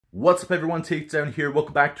What's up everyone, Takedown here.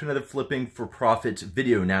 Welcome back to another Flipping for Profit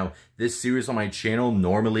video. Now, this series on my channel,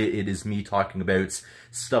 normally it is me talking about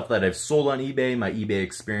stuff that I've sold on eBay, my eBay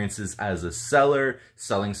experiences as a seller,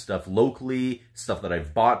 selling stuff locally, stuff that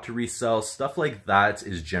I've bought to resell, stuff like that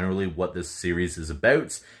is generally what this series is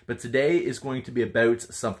about. But today is going to be about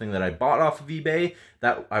something that I bought off of eBay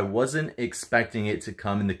that I wasn't expecting it to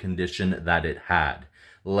come in the condition that it had.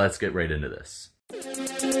 Let's get right into this.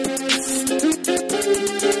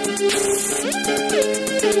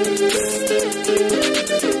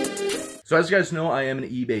 So as you guys know, I am an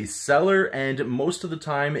eBay seller, and most of the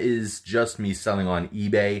time is just me selling on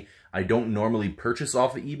eBay. I don't normally purchase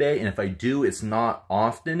off of eBay, and if I do, it's not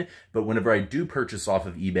often, but whenever I do purchase off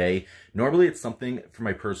of eBay, normally it's something for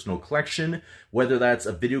my personal collection, whether that's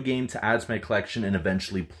a video game to add to my collection and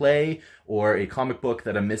eventually play, or a comic book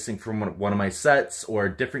that I'm missing from one of my sets, or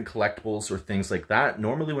different collectibles or things like that.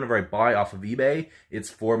 Normally whenever I buy off of eBay, it's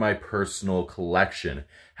for my personal collection.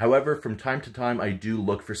 However, from time to time, I do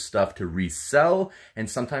look for stuff to resell, and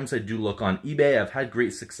sometimes I do look on eBay. I've had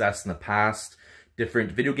great success in the past.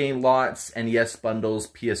 Different video game lots, NES bundles,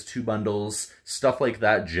 PS2 bundles, stuff like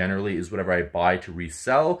that generally is whatever I buy to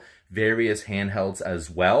resell. Various handhelds as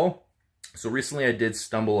well. So recently I did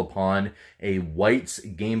stumble upon a white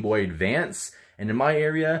Game Boy Advance, and in my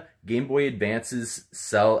area, Game Boy Advances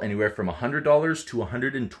sell anywhere from $100 to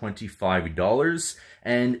 $125,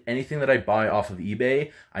 and anything that I buy off of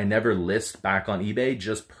eBay, I never list back on eBay.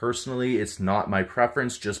 Just personally, it's not my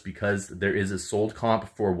preference just because there is a sold comp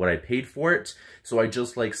for what I paid for it. So I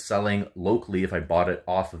just like selling locally if I bought it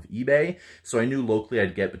off of eBay. So I knew locally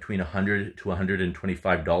I'd get between $100 to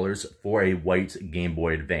 $125 for a white Game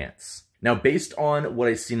Boy Advance. Now, based on what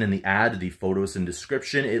I've seen in the ad, the photos and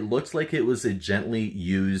description, it looks like it was a gently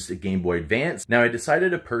used Game Boy Advance. Now, I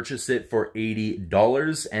decided to purchase it for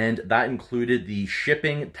 $80, and that included the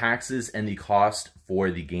shipping, taxes, and the cost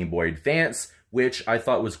for the Game Boy Advance, which I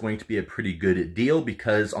thought was going to be a pretty good deal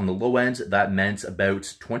because on the low end, that meant about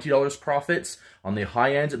 $20 profits. On the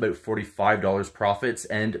high end, about $45 profits,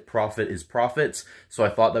 and profit is profits. So I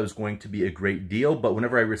thought that was going to be a great deal, but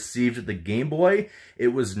whenever I received the Game Boy, it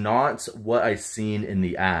was not what I seen in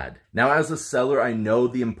the ad. Now, as a seller, I know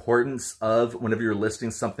the importance of whenever you're listing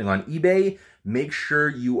something on eBay, make sure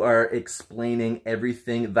you are explaining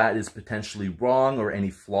everything that is potentially wrong or any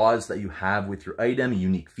flaws that you have with your item,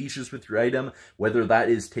 unique features with your item, whether that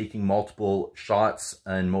is taking multiple shots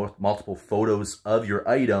and multiple photos of your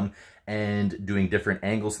item and doing different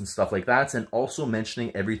angles and stuff like that, and also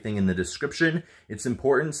mentioning everything in the description. It's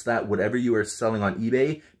important that whatever you are selling on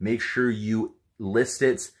eBay, make sure you list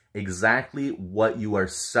it exactly what you are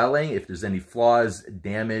selling. If there's any flaws,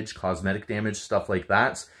 damage, cosmetic damage, stuff like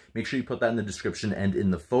that, make sure you put that in the description and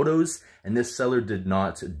in the photos, and this seller did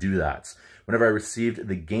not do that. Whenever I received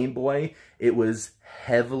the Game Boy, it was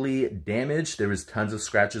heavily damaged. There was tons of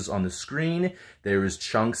scratches on the screen. There was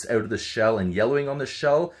chunks out of the shell and yellowing on the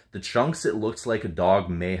shell. The chunks, it looks like a dog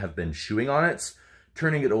may have been chewing on it.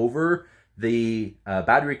 Turning it over, the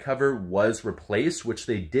battery cover was replaced, which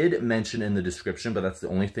they did mention in the description, but that's the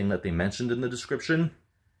only thing that they mentioned in the description.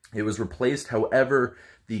 It was replaced, however,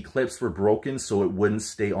 the clips were broken so it wouldn't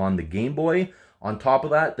stay on the Game Boy. On top of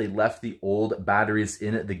that, they left the old batteries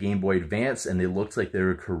in the Game Boy Advance, and they looked like they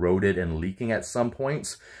were corroded and leaking at some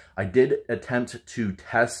points. I did attempt to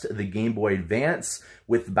test the Game Boy Advance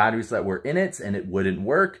with the batteries that were in it, and it wouldn't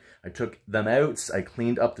work. I took them out, I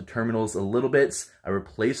cleaned up the terminals a little bit, I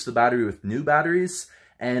replaced the battery with new batteries,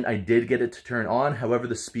 and I did get it to turn on. However,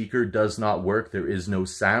 the speaker does not work. There is no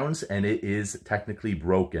sound, and it is technically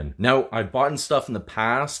broken. Now, I've bought stuff in the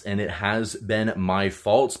past, and it has been my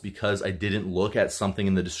fault because I didn't look at something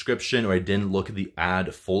in the description or I didn't look at the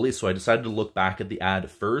ad fully. So I decided to look back at the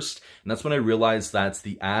ad first, and that's when I realized that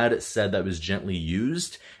the ad said that it was gently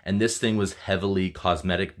used, and this thing was heavily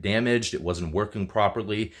cosmetic damaged. It wasn't working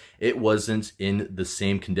properly. It wasn't in the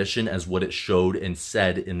same condition as what it showed and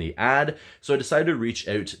said in the ad. So I decided to reach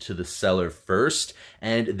out to the seller first,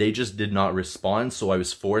 and they just did not respond. So I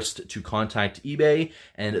was forced to contact eBay,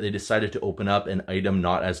 and they decided to open up an item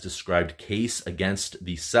not as described case against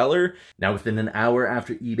the seller. Now, within an hour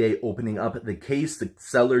after eBay opening up the case, the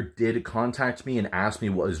seller did contact me and ask me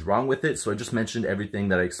what was wrong with it. So I just mentioned everything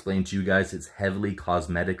that I explained to you guys. It's heavily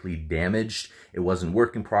cosmetically damaged. It wasn't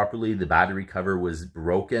working properly. The battery cover was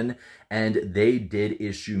broken, and they did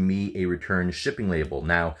issue me a return shipping label.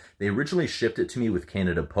 Now, they originally shipped it to me with Canada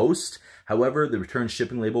Canada Post. However, the return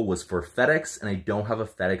shipping label was for FedEx, and I don't have a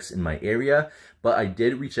FedEx in my area, but I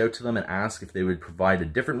did reach out to them and ask if they would provide a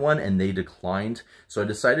different one, and they declined. So I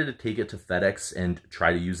decided to take it to FedEx and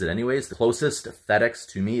try to use it anyways. The closest FedEx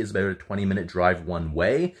to me is about a 20-minute drive one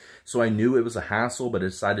way, so I knew it was a hassle, but I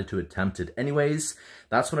decided to attempt it anyways.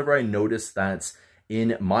 That's whenever I noticed that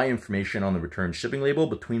in my information on the return shipping label,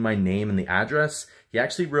 between my name and the address, he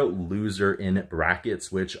actually wrote loser in brackets,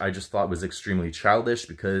 which I just thought was extremely childish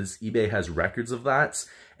because eBay has records of that,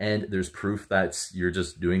 and there's proof that you're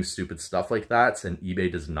just doing stupid stuff like that, and eBay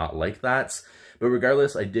does not like that. But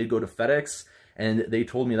regardless, I did go to FedEx, and they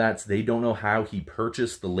told me that they don't know how he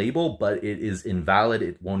purchased the label, but it is invalid.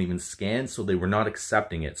 It won't even scan, so they were not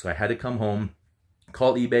accepting it. So I had to come home,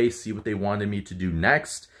 call eBay, see what they wanted me to do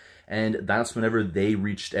next. And that's whenever they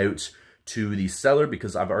reached out to the seller,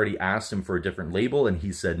 because I've already asked him for a different label and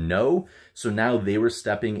he said no. So now they were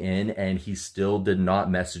stepping in, and he still did not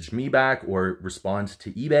message me back or respond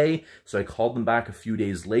to eBay. So I called them back a few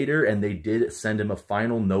days later, and they did send him a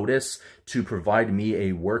final notice to provide me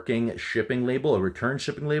a working shipping label, a return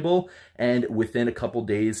shipping label. And within a couple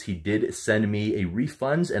days, he did send me a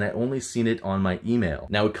refund, and I only seen it on my email.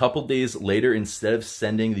 Now, a couple days later, instead of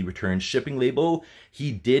sending the return shipping label,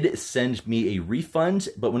 he did send me a refund.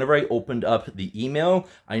 But whenever I opened up the email,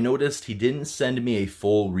 I noticed he didn't send me a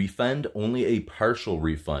full refund, only a partial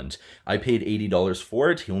refund. I paid $80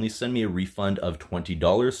 for it. He only sent me a refund of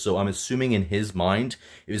 $20. So I'm assuming in his mind,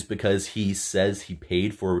 it was because he says he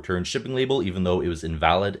paid for a return shipping label, even though it was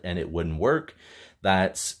invalid and it wouldn't work,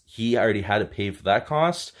 that he already had to pay for that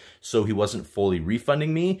cost, so he wasn't fully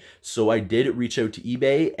refunding me. So I did reach out to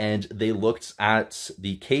eBay, and they looked at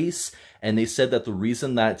the case, and they said that the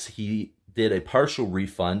reason that he did a partial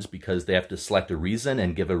refund, because they have to select a reason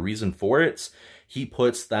and give a reason for it, he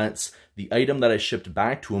puts that the item that I shipped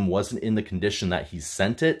back to him wasn't in the condition that he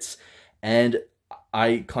sent it. And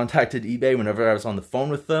I contacted eBay whenever I was on the phone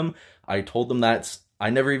with them. I told them that I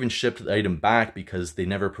never even shipped the item back because they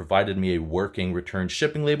never provided me a working return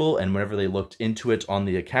shipping label, and whenever they looked into it on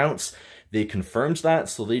the accounts, they confirmed that,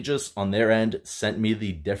 so they just, on their end, sent me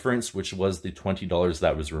the difference, which was the $20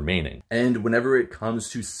 that was remaining. And whenever it comes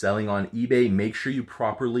to selling on eBay, make sure you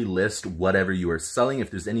properly list whatever you are selling. If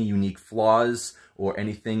there's any unique flaws or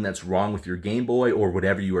anything that's wrong with your Game Boy or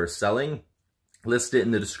whatever you are selling, list it in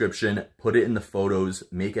the description, put it in the photos,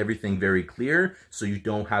 make everything very clear so you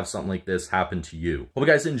don't have something like this happen to you. Hope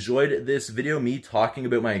you guys enjoyed this video, me talking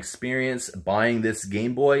about my experience buying this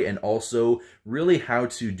Game Boy, and also really how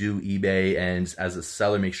to do eBay, and as a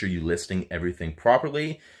seller, make sure you're listing everything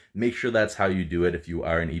properly. Make sure that's how you do it if you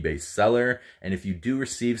are an eBay seller. And if you do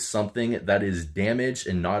receive something that is damaged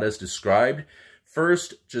and not as described,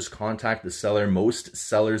 first, just contact the seller. Most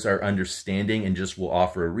sellers are understanding and just will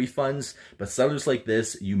offer refunds, but sellers like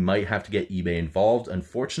this, you might have to get eBay involved,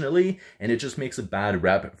 unfortunately, and it just makes a bad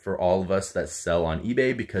rep for all of us that sell on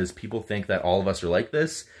eBay, because people think that all of us are like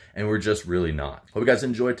this, and we're just really not. Hope you guys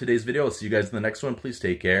enjoyed today's video. I'll see you guys in the next one. Please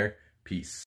take care. Peace.